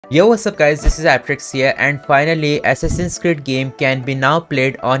Yo, what's up guys, this is Atrix here, and finally Assassin's Creed game can be now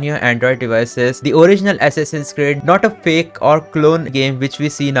played on your Android devices. The original Assassin's Creed, not a fake or clone game which we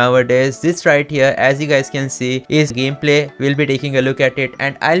see nowadays. This right here, as you guys can see, is gameplay. We'll be taking a look at it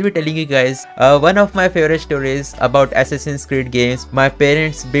and I'll be telling you guys one of my favorite stories about Assassin's Creed games. My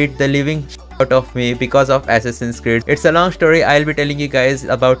parents beat the living out of me because of Assassin's Creed. It's a long story, I'll be telling you guys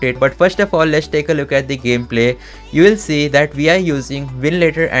about it, but first of all, let's take a look at the gameplay. You will see that we are using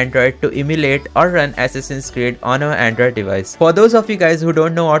Winlator Android to emulate or run Assassin's Creed on our Android device. For those of you guys who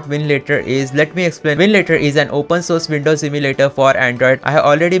don't know what Winlator is, let me explain. Winlator is an open source Windows emulator for Android. I have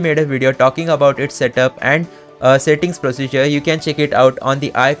already made a video talking about its setup and settings procedure. You can check it out on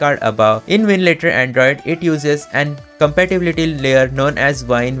the iCard above. In Winlator Android, it uses an compatibility layer known as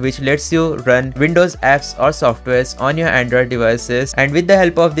Wine, which lets you run Windows apps or softwares on your Android devices, and with the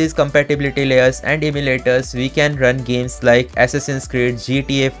help of these compatibility layers and emulators, we can run games like Assassin's Creed,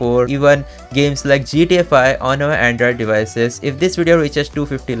 GTA 4, even games like GTA 5 on our Android devices. If this video reaches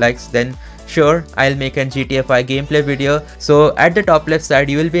 250 likes, then sure, I'll make a GTA 5 gameplay video. So at the top left side,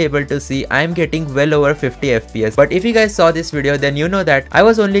 you will be able to see I'm getting well over 50 FPS. But if you guys saw this video, then you know that I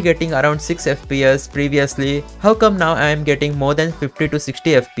was only getting around 6 FPS previously. How come now I am getting more than 50 to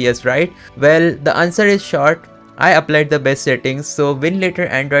 60 FPS, right? Well, the answer is short. I applied the best settings, so Winlator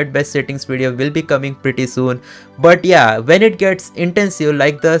Android best settings video will be coming pretty soon. But yeah, when it gets intensive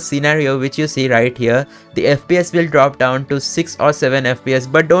like the scenario which you see right here, the FPS will drop down to 6 or 7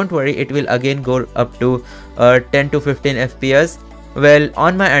 FPS, but don't worry, it will again go up to 10 to 15 FPS. Well,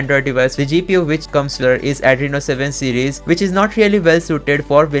 on my Android device, the GPU which comes here is Adreno 7 series, which is not really well suited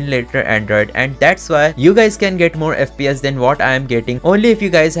for Winlator Android, and that's why you guys can get more FPS than what I am getting only if you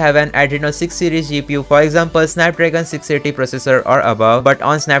guys have an Adreno 6 series GPU, for example Snapdragon 680 processor or above. But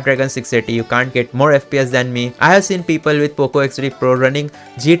on Snapdragon 680 you can't get more FPS than me. I have seen people with Poco X3 Pro running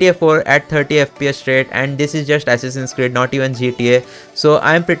GTA 4 at 30 FPS straight, and this is just Assassin's Creed, not even GTA. So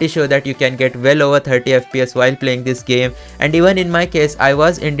I am pretty sure that you can get well over 30 FPS while playing this game, and even in my case, I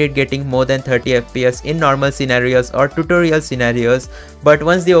was indeed getting more than 30 FPS in normal scenarios or tutorial scenarios. But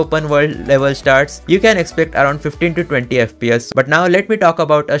once the open world level starts, you can expect around 15 to 20 FPS. But now let me talk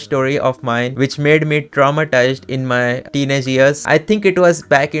about a story of mine which made me traumatized in my teenage years. I think it was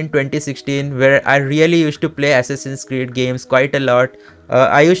back in 2016 where I really used to play Assassin's Creed games quite a lot.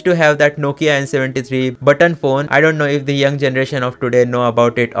 I used to have that Nokia N73 button phone. I don't know if the young generation of today know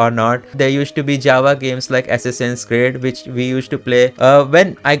about it or not. There used to be Java games like Assassin's Creed which we used to play.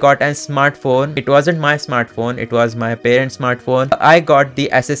 When I got a smartphone, it wasn't my smartphone, it was my parents' smartphone. I got the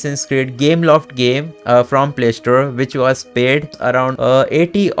Assassin's Creed Gameloft game from Play Store, which was paid around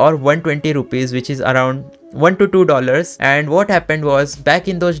 80 or 120 rupees, which is around $1 to $2. And what happened was, back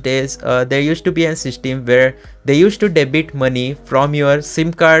in those days, there used to be a system where they used to debit money from your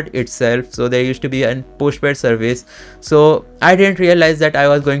SIM card itself. So there used to be a postpaid service. So I didn't realize that I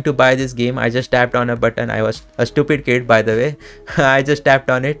was going to buy this game. I just tapped on a button. I was a stupid kid, by the way. I just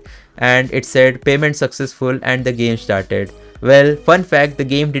tapped on it and it said payment successful, and the game started. Well, fun fact, the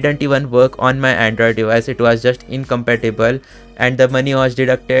game didn't even work on my Android device. It was just incompatible and the money was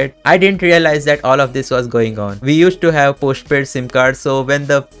deducted. I didn't realize that all of this was going on. We used to have postpaid SIM cards, so when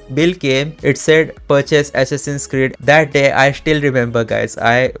the bill came, it said purchase Assassin's Creed. That day I still remember, guys.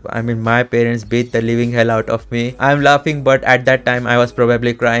 I mean, my parents beat the living hell out of me. I'm laughing, but at that time I was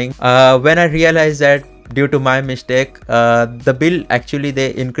probably crying. When I realized that due to my mistake, the bill actually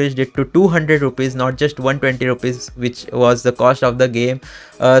they increased it to 200 rupees, not just 120 rupees, which was the cost of the game.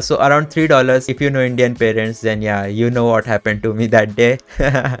 So around $3. If you know Indian parents, then yeah, you know what happened to me that day.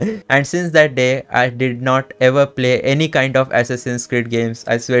 And since that day, I did not ever play any kind of Assassin's Creed games.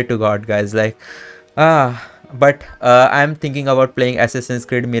 I swear to God, guys, like but I'm thinking about playing Assassin's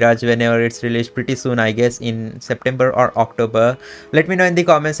Creed Mirage whenever it's released pretty soon, I guess in September or October. Let me know in the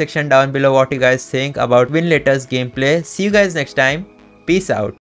comment section down below what you guys think about Winlator's gameplay. See you guys next time. Peace out.